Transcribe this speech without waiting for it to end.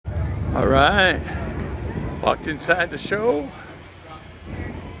All right, walked inside the show,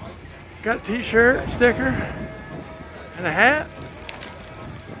 got a t-shirt, sticker, and a hat.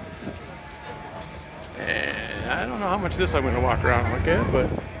 And I don't know how much of this I'm going to walk around and look at, but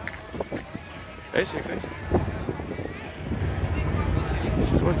basically,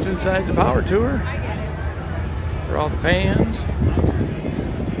 this is what's inside the power tour for all the fans.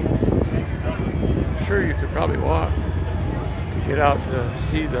 I'm sure you could probably walk to get out to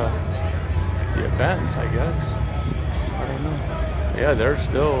see the events, I guess. I don't know. Yeah, there's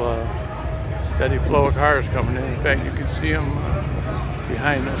still a steady flow of cars coming in. In fact, you can see them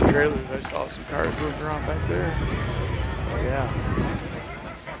behind those trailers. I saw some cars moving around back there. Oh, yeah.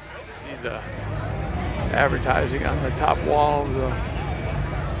 See the advertising on the top wall of the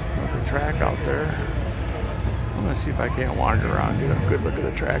track out there. I'm gonna see if I can't wander around, get a good look at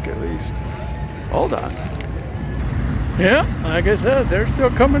the track at least. Hold on. Yeah, like I said, they're still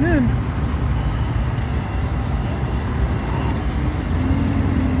coming in.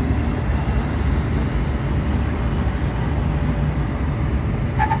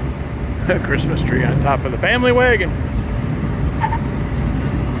 A Christmas tree on top of the family wagon.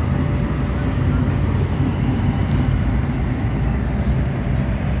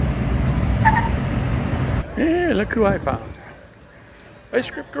 Yeah, look who I found. Ice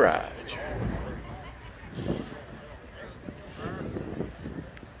Cream Garage.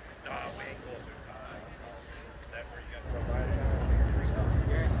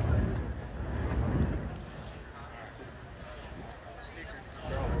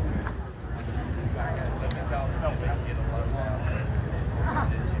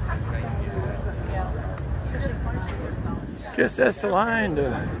 Guess that's the line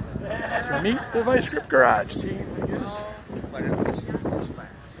to meet the Ice Cream Garage team, I guess.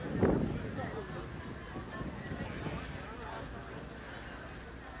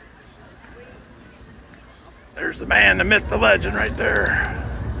 There's the man, the myth, the legend right there.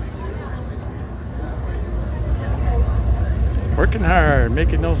 Working hard,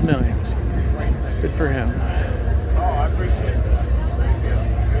 making those millions. Good for him. Oh, I appreciate it.